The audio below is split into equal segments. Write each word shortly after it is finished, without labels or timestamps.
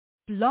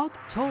Blog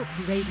Talk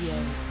Radio.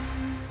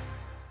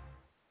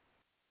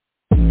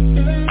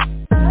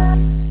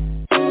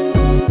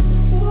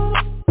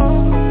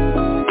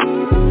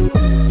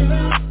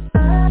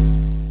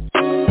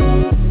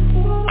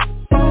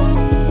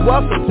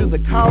 Welcome to the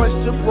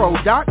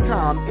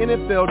College2Pro.com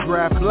NFL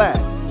Draft Blast,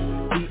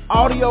 the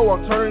audio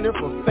alternative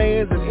for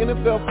fans and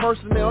NFL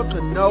personnel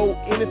to know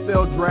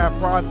NFL draft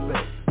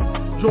prospects.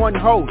 Join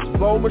host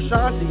Bo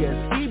Marchionte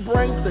as he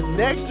brings the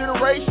next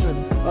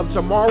generation of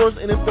tomorrow's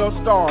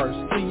NFL stars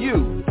to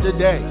you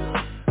today.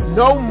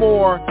 No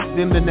more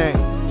than the name.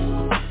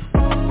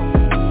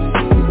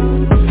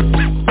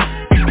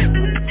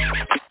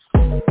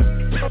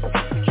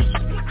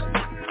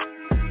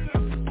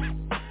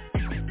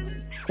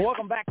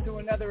 Welcome back to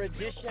another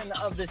edition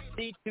of the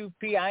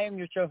C2P. I am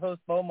your show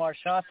host, Bo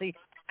Marchionte.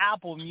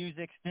 Apple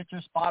Music,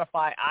 Stitcher,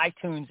 Spotify,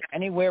 iTunes,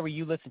 anywhere where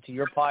you listen to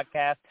your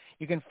podcast.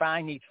 You can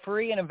find these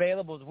free and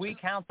available as we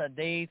count the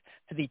days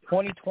to the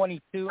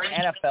 2022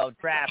 NFL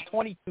Draft.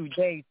 22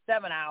 days,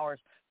 7 hours,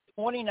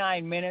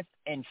 29 minutes,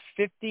 and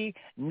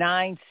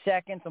 59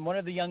 seconds. And one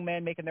of the young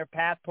men making their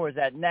path towards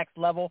that next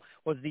level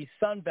was the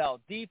Sun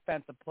Belt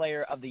Defensive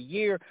Player of the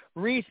Year,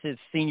 Reese's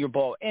Senior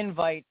Bowl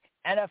invite,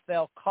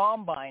 NFL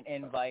Combine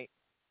invite,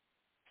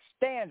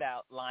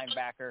 standout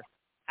linebacker,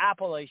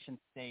 Appalachian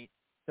State,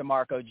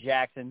 DeMarco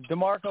Jackson.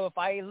 DeMarco, if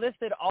I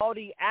listed all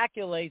the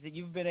accolades that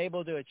you've been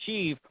able to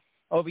achieve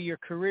over your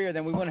career,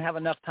 then we wouldn't have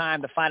enough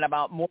time to find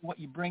out more what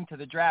you bring to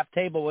the draft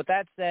table. With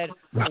that said,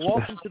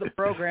 welcome to the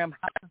program.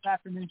 How's this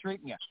afternoon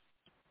treating you?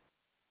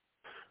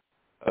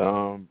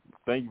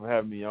 Thank you for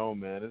having me on,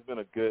 man. It's been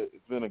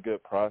a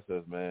good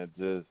process, man.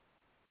 Just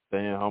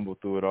staying humble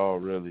through it all,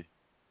 really.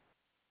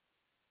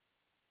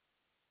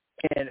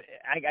 And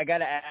I got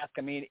to ask,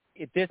 I mean,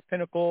 at this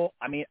pinnacle,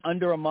 I mean,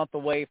 under a month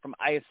away from,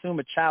 I assume,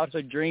 a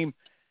childhood dream,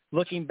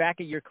 looking back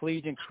at your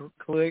collegiate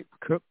career,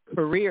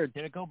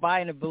 did it go by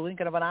in a blink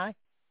of an eye?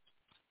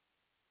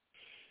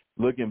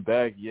 Looking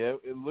back, yeah.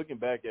 Looking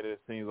back at it,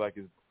 it seems like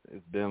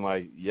it's been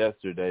like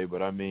yesterday.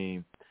 But, I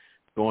mean,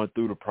 going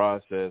through the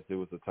process, it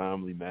was a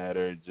timely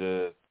matter,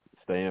 just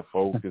staying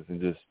focused and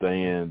just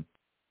staying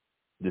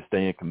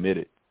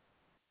committed.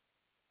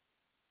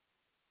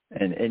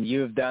 And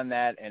you have done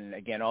that, and,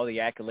 again, all the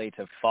accolades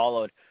have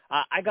followed.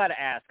 I got to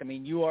ask, I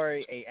mean, you are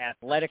a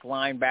athletic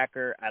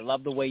linebacker. I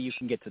love the way you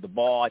can get to the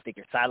ball. I think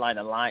your sideline,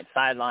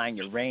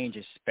 your range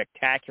is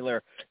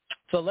spectacular.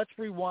 So let's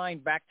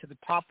rewind back to the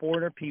Pop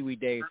Warner Pee Wee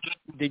days.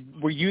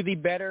 Were you the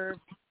better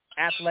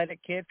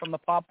athletic kid from the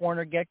Pop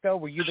Warner get-go?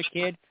 Were you the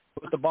kid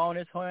with the ball in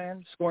his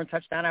hand, scoring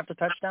touchdown after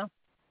touchdown?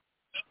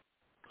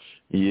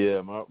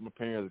 Yeah, my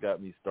parents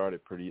got me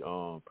started pretty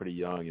young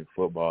in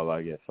football,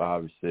 like at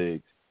 5 or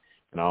 6.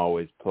 And I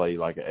always play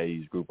like an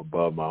age group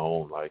above my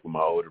own, like with my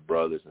older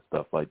brothers and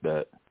stuff like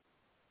that.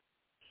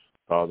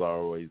 So I was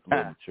always a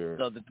little mature.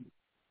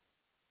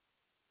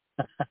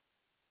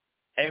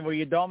 And were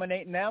you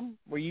dominating them?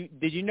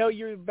 Did you know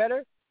you were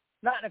better?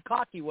 Not in a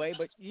cocky way,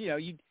 but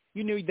you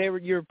knew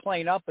you were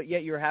playing up, but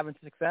yet you were having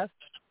success.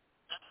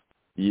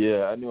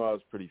 Yeah, I knew I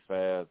was pretty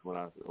fast when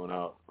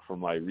I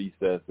from like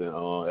recess in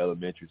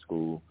elementary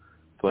school,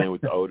 playing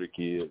with the older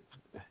kids.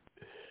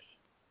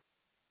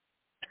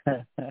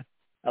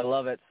 I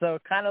love it. So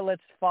kind of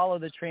let's follow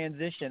the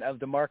transition of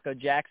DeMarco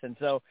Jackson.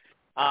 So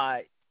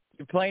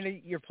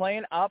you're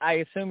playing up. I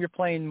assume you're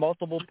playing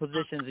multiple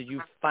positions as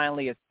you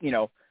finally,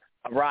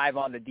 arrive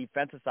on the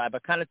defensive side.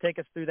 But kind of take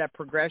us through that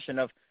progression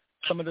of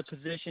some of the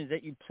positions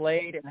that you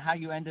played and how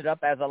you ended up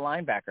as a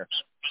linebacker.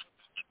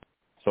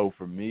 So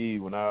for me,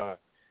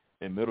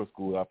 in middle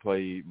school, I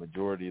played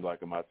majority,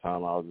 like in my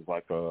time, I was just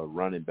like a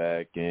running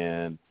back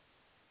in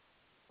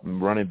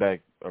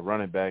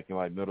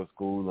like middle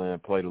school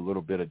and played a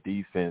little bit of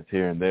defense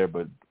here and there,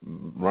 but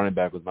running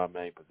back was my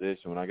main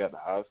position. When I got to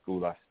high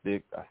school, I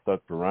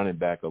stuck to running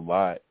back a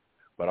lot,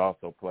 but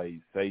also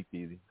played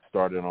safety.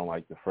 Started on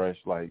like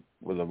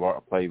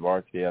played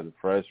varsity as a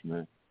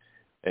freshman,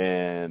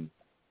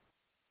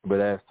 but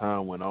as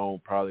time went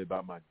on, probably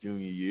about my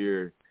junior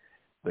year,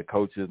 the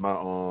coaches,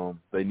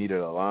 they needed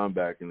a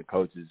linebacker, and the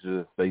coaches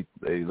they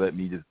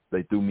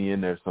threw me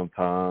in there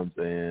sometimes,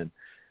 and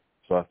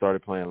so I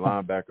started playing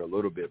linebacker a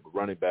little bit, but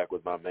running back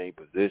was my main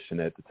position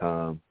at the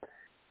time.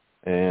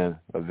 And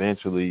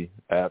eventually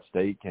App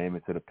State came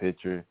into the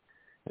picture,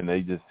 and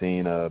they just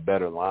seen a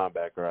better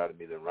linebacker out of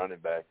me than running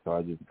back. So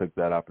I just took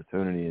that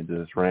opportunity and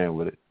just ran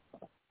with it.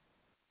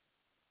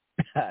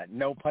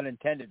 No pun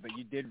intended, but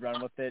you did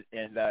run with it,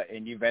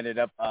 and you've ended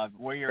up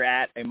where you're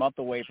at, a month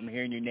away from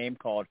hearing your name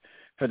called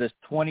for this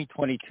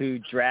 2022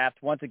 draft.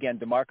 Once again,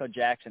 DeMarco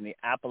Jackson, the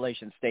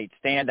Appalachian State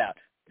standout,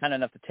 kind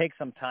enough to take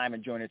some time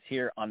and join us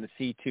here on the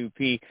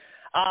C2P.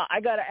 I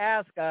got to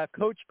ask,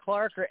 Coach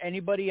Clark or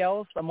anybody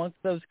else amongst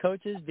those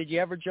coaches, did you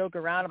ever joke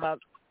around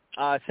about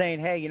saying,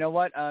 hey, you know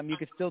what, you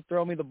could still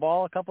throw me the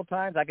ball a couple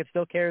times. I could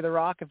still carry the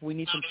rock if we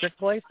need some trick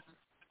plays?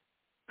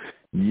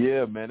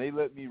 Yeah, man, they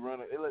let me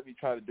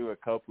try to do a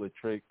couple of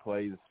trick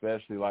plays,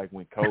 especially like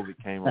when COVID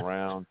came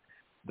around.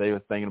 They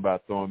were thinking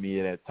about throwing me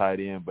in at tight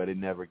end, but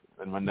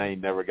my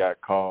name never got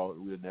called.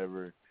 We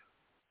never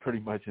pretty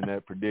much in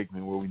that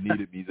predicament where we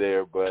needed me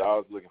there, but I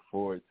was looking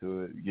forward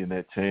to it, getting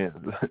that chance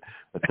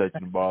of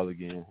touching the ball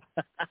again.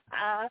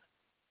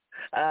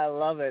 I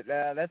love it.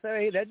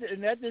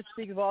 That just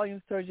speaks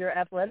volumes towards your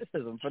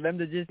athleticism. For them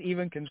to just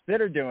even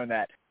consider doing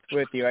that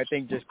with you, I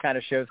think just kind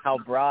of shows how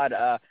broad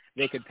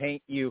they could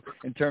paint you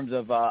in terms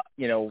of,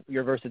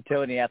 your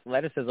versatility and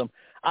athleticism.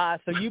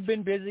 So you've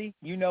been busy,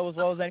 as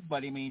well as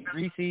anybody. I mean,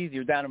 Reese's,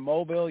 you're down in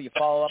Mobile, you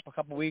follow up a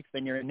couple of weeks,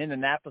 then you're in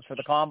Indianapolis for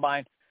the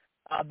Combine.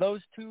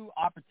 Those two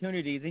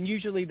opportunities, and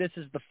usually this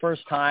is the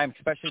first time,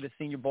 especially the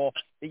Senior Bowl,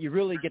 that you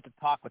really get to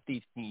talk with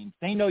these teams.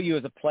 They know you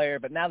as a player,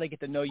 but now they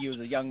get to know you as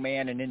a young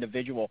man and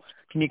individual.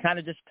 Can you kind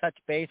of just touch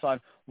base on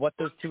what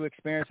those two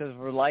experiences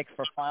were like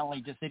for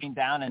finally just sitting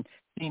down and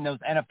seeing those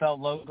NFL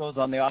logos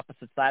on the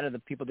opposite side of the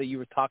people that you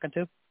were talking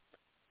to?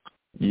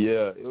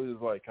 Yeah, it was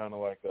like kind of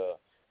like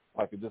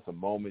just a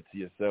moment to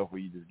yourself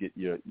where you just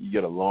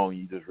get along and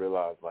you just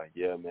realize, like,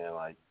 yeah, man,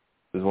 like,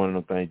 this is one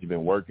of the things you've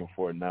been working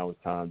for, and now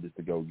it's time just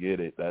to go get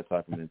it, that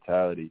type of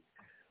mentality.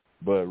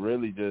 But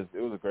really it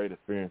was a great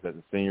experience at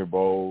the Senior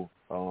Bowl,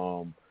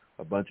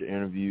 a bunch of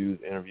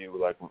interviewing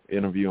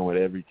with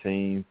every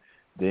team,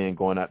 then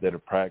going out there to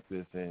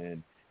practice,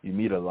 and you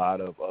meet a lot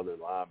of other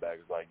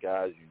linebackers, like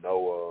guys you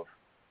know of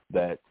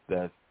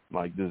that's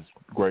like this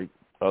great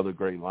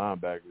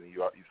linebackers, and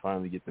you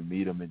finally get to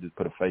meet them and just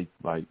put a face,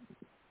 like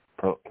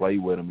play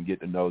with them and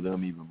get to know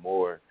them even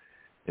more.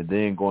 And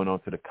then going on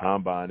to the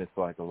Combine, it's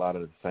like a lot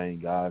of the same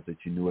guys that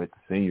you knew at the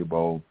Senior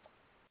Bowl,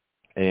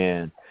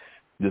 and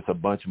just a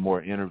bunch of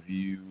more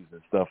interviews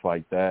and stuff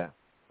like that.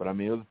 But I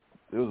mean,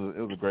 it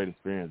was a great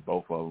experience,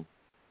 both of them.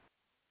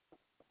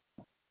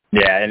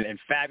 Yeah, and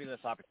fabulous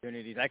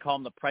opportunities. I call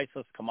them the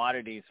priceless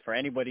commodities for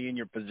anybody in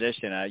your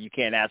position. You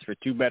can't ask for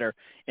two better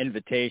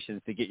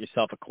invitations to get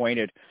yourself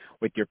acquainted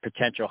with your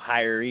potential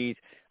hirees.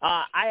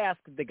 I ask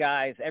the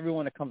guys,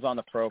 everyone that comes on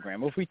the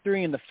program, if we threw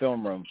you in the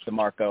film room,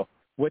 DeMarco,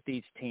 with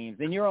these teams,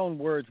 in your own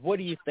words, what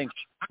do you think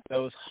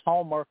those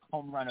hallmark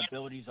home run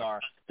abilities are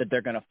that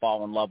they're going to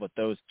fall in love with,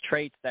 those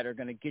traits that are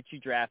going to get you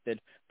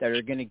drafted, that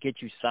are going to get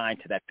you signed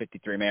to that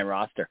 53-man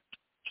roster?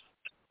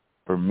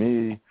 For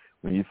me,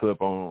 when you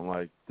flip on,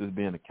 like, just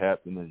being a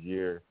captain this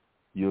year,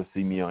 you'll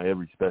see me on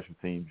every special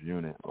teams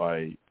unit.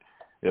 Like,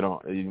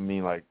 you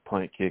mean like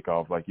punt,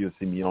 kickoff, like you'll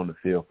see me on the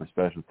field for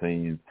special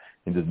teams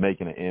and just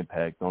making an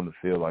impact on the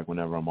field, like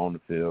whenever I'm on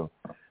the field.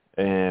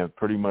 And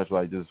pretty much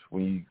like just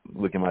when you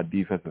look at my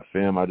defensive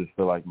film, I just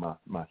feel like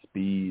my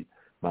speed,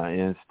 my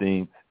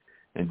instincts,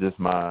 and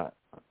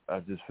I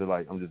just feel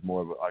like I'm just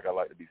more of like I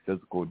like to be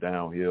physical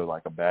downhill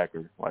like a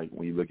backer. Like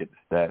when you look at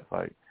the stats,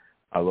 like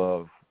I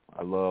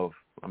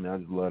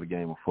just love the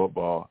game of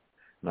football,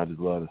 and I just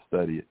love to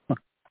study it.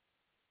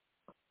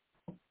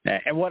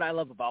 And what I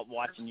love about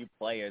watching you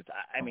play is,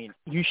 I mean,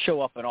 you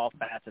show up in all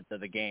facets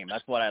of the game.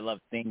 That's what I love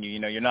seeing you.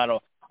 You're not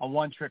a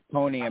one-trick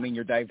pony. I mean,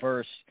 you're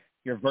diverse.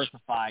 You're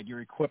versatile.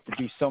 You're equipped to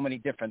do so many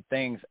different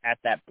things at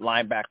that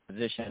linebacker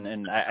position,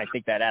 and I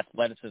think that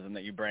athleticism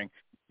that you bring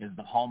is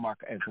the hallmark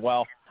as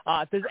well.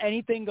 If there's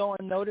anything going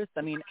unnoticed,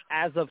 I mean,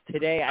 as of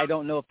today, I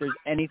don't know if there's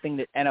anything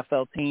that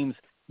NFL teams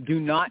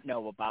do not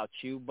know about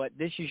you, but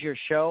this is your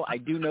show. I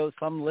do know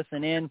some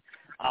listen in.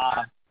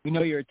 We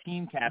know you're a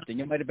team captain.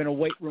 You might have been a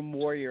weight room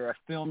warrior, a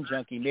film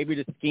junkie. Maybe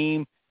the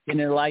scheme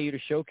didn't allow you to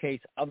showcase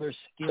other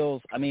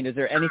skills. I mean, is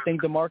there anything,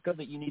 DeMarco,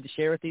 that you need to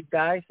share with these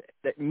guys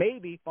that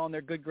maybe fall in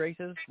their good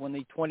graces when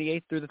the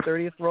 28th through the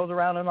 30th rolls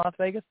around in Las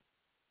Vegas?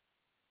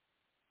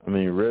 I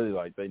mean, really,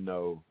 like, they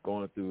know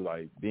going through,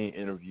 like, being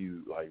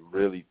interviewed, like,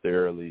 really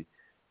thoroughly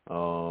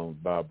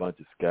by a bunch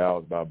of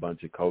scouts, by a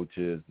bunch of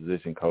coaches,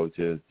 position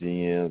coaches,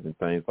 GMs, and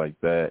things like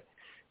that.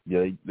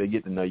 Yeah, they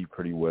get to know you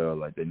pretty well.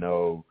 Like, they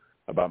know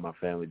about my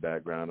family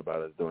background,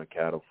 about us doing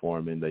cattle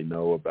farming. They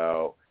know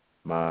about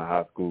my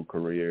high school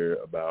career,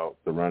 about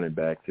the running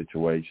back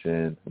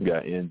situation,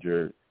 got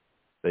injured.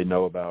 They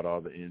know about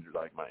all the injuries,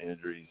 like my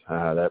injuries,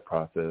 how that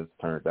process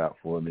turned out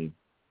for me.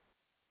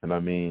 And I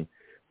mean,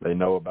 they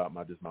know about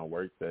my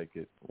work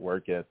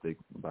ethic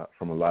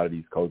from a lot of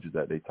these coaches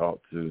that they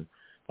talk to,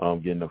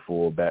 getting a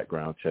full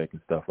background check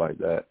and stuff like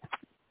that.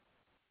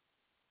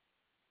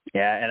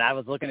 Yeah, and I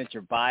was looking at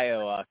your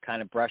bio,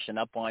 kind of brushing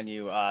up on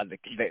you.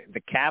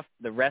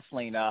 The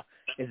wrestling,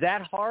 is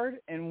that hard?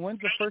 And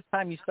when's the first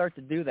time you start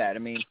to do that? I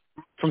mean,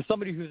 from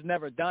somebody who's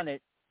never done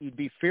it, you'd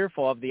be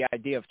fearful of the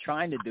idea of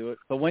trying to do it.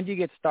 But when do you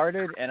get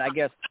started? And I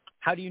guess,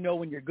 how do you know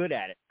when you're good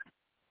at it?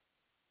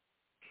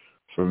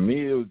 For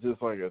me, it was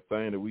just like a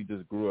thing that we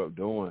just grew up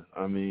doing.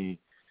 I mean,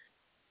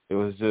 it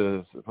was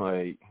just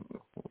like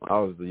I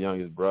was the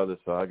youngest brother,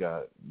 so I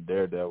got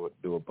daredevil to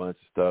do a bunch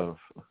of stuff.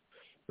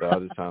 So I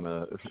was just trying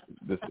to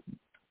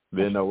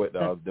didn't know what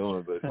I was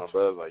doing, but my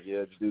brother was like,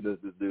 yeah, just do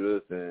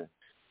this, and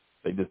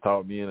they just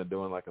talked me into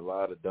doing like a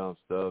lot of dumb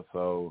stuff.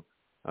 So,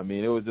 I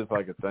mean, it was just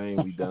like a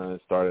thing we done,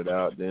 started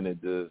out, then it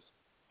just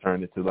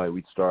turned into like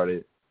we just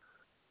started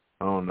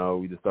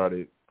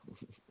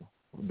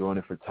doing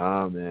it for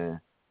time, and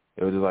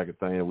it was just like a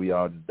thing that we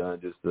all just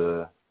done just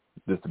to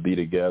be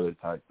together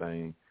type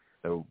thing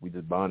that we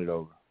just bonded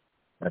over.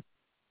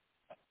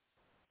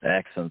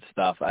 Excellent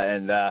stuff.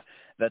 And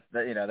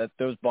that's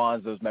those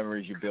bonds, those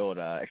memories you build,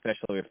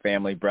 especially with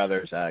family,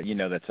 brothers,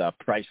 that's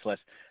priceless.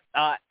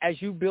 As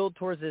you build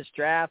towards this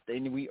draft,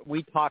 and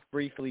we talked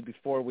briefly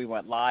before we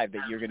went live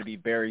that you're going to be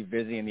very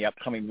busy in the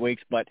upcoming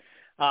weeks, but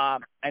I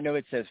know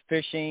it says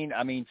fishing.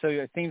 I mean, so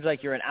it seems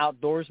like you're an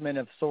outdoorsman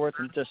of sorts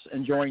and just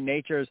enjoying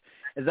nature.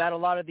 Is that a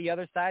lot of the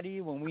other side of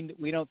you when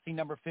we don't see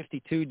number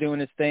 52 doing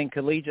his thing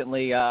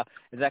collegiately?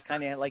 Is that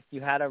kind of like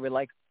you had to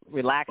relax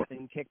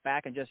and kick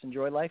back and just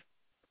enjoy life?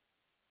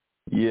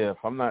 Yeah, if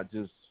I'm not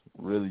just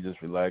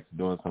relaxed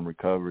doing some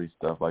recovery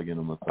stuff like in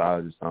a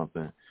massage or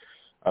something,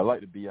 I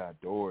like to be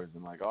outdoors,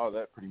 and like all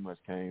that pretty much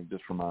came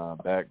just from my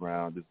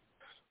background, just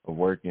of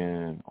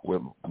working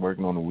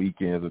on the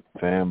weekends with the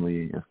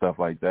family and stuff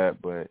like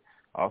that. But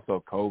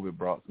also COVID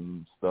brought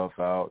some stuff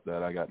out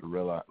that I got to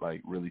realize,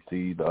 like really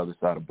see the other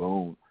side of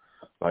Boone,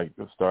 like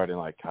starting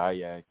like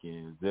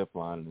kayaking, zip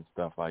lining and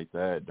stuff like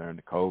that during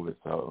the COVID.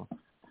 So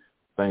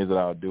things that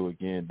I'll do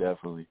again,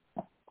 definitely.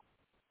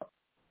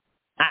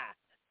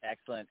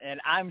 Excellent. And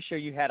I'm sure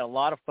you had a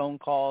lot of phone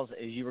calls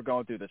as you were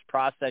going through this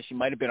process. You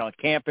might have been on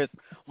campus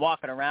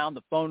walking around.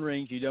 The phone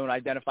rings. You don't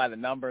identify the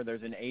number.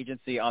 There's an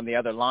agency on the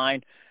other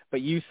line. But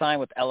you signed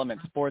with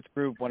Element Sports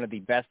Group, one of the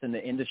best in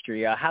the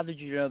industry. How did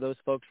you know those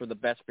folks were the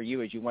best for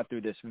you as you went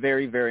through this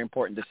very, very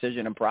important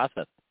decision and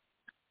process?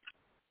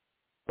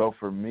 So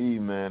for me,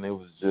 man, it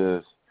was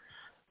just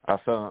I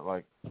felt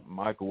like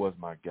Michael was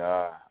my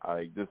guy.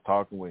 Just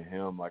talking with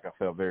him, like I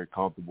felt very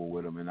comfortable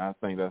with him, and I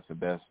think that's the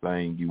best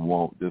thing you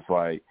want. Just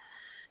like,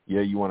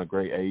 yeah, you want a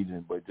great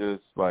agent, but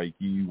just like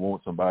you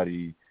want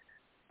somebody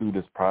through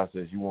this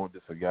process. You want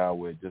just a guy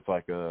with just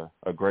like a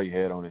great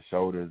head on his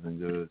shoulders and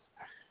just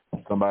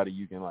somebody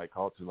you can like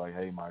talk to, like,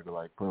 hey, Michael,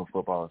 like putting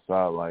football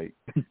aside, like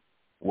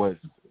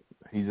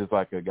he's just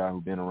like a guy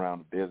who's been around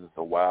the business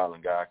a while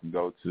and guy I can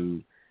go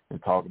to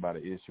and talk about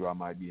an issue I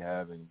might be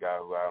having, a guy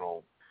who I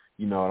don't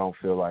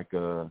feel like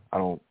I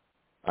don't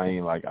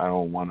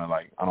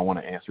want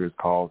to answer his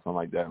calls, something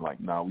like that. Like,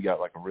 no, we got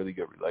like a really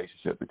good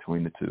relationship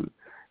between the two,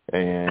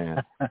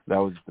 and that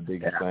was just the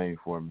biggest thing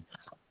for me.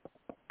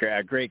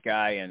 Great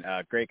guy and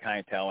great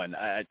clientele, and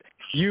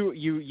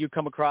you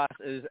come across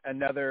as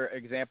another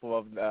example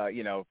of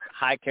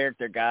high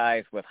character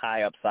guys with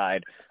high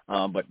upside,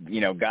 but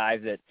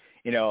guys that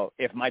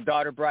if my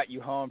daughter brought you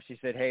home, she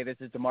said, hey, this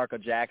is DeMarco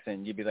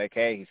Jackson, you'd be like,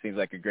 hey, he seems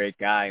like a great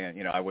guy,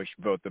 and I wish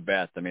you both the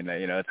best. I mean,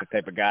 that's the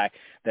type of guy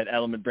that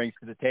Element brings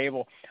to the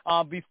table.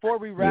 Before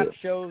we wrap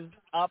shows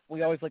up,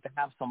 we always like to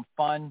have some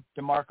fun,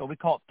 DeMarco. We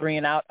call it 3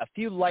 and Out. A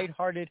few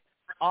lighthearted,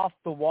 off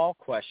the wall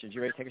questions.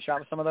 You ready to take a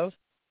shot with some of those?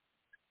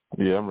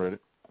 Yeah, I'm ready.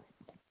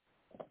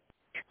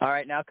 All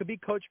right. Now, it could be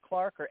Coach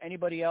Clark or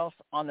anybody else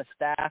on the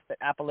staff at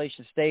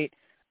Appalachian State.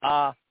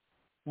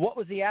 What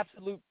was the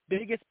absolute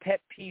biggest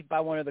pet peeve by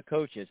one of the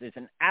coaches? It's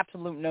an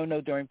absolute no-no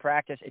during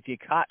practice. If you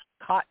caught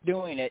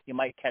doing it, you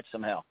might catch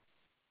some hell.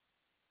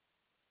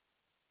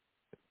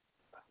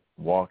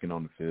 Walking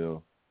on the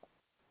field.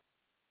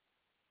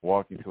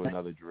 Walking to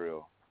another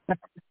drill.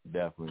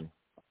 Definitely.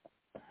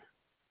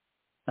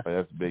 Like,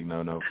 that's a big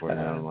no-no for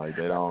them. Like,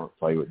 they don't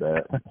play with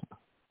that.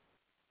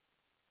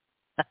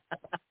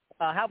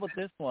 How about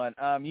this one?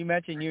 You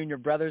mentioned you and your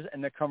brothers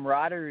and the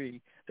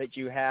camaraderie that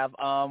you have.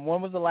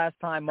 When was the last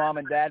time Mom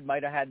and Dad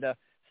might have had to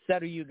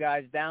settle you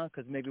guys down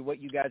because maybe what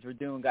you guys were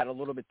doing got a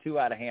little bit too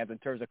out of hand in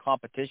terms of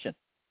competition?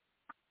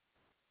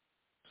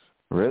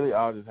 Really,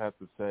 I'll just have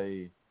to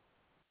say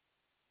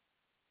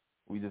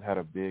we just had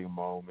a big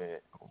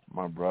moment.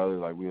 My brother,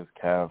 like we was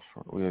calf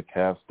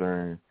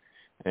stirring,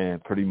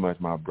 and pretty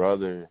much my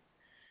brother,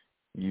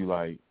 he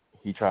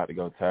tried to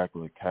go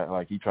tackle it,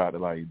 like he tried to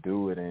like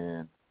do it,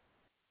 and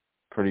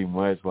pretty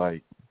much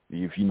like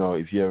if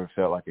you ever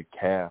felt like a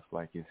calf,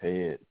 like his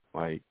head,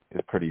 like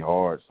it's pretty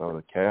hard. So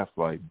the calf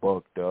like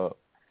bucked up,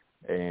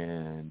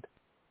 and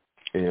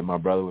my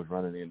brother was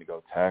running in to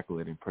go tackle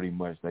it, and pretty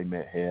much they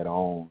met head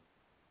on,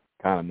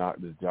 kind of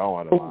knocked his jaw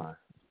out of line.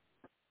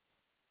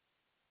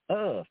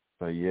 Oh.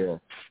 So yeah,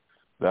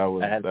 that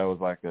was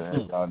like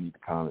y'all need to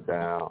calm it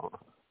down.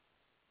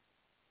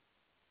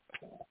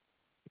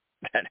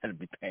 That had to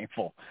be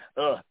painful.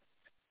 Ugh.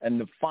 And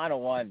the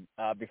final one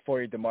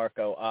before you,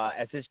 DeMarco,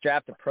 as this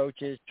draft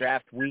approaches,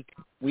 draft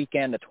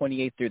weekend, the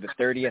 28th through the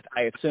 30th,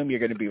 I assume you're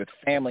going to be with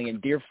family and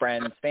dear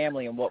friends,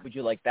 and what would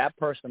you like that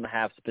person to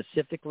have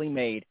specifically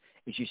made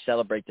as you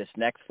celebrate this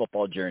next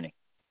football journey?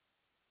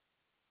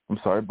 I'm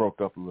sorry, it broke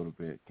up a little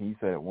bit. Can you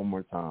say it one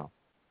more time?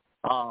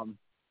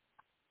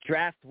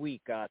 Draft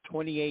week,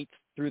 28th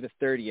through the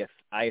 30th,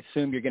 I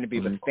assume you're going to be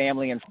with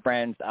family and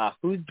friends.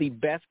 Who's the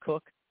best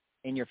cook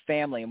in your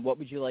family, and what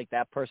would you like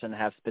that person to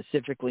have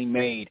specifically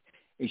made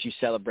as you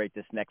celebrate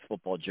this next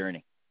football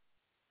journey?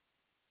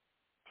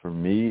 For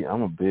me,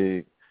 I'm a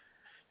big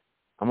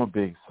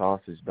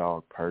sausage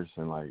dog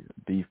person, like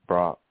beef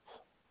brocks.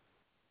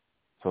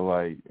 So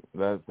like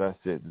that's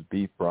it. Just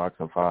beef brocks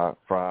and fried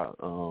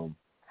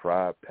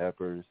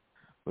peppers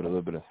with a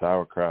little bit of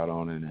sauerkraut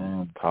on it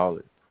and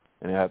collard.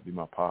 And it has to be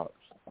my pops.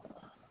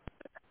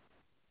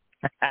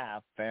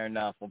 Fair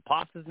enough. Well,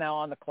 Pops is now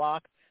on the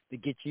clock. to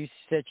get you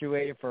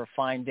situated for a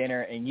fine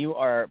dinner, and you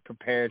are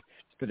prepared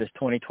for this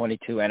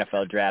 2022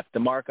 NFL Draft.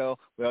 DeMarco,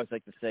 we always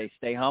like to say,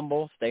 stay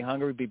humble, stay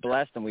hungry, be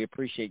blessed, and we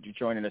appreciate you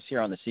joining us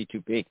here on the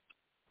C2P.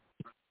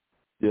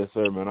 Yes,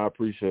 sir, man. I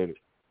appreciate it.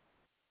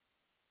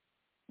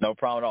 No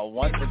problem at all.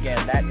 Once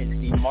again, that is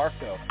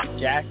DeMarco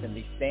Jackson,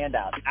 the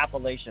standout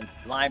Appalachian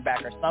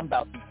linebacker,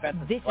 Sunbelt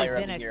defensive player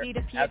of the year.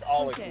 As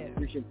always, we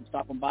appreciate you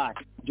stopping by,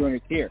 joining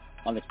us here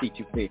on the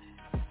C2P.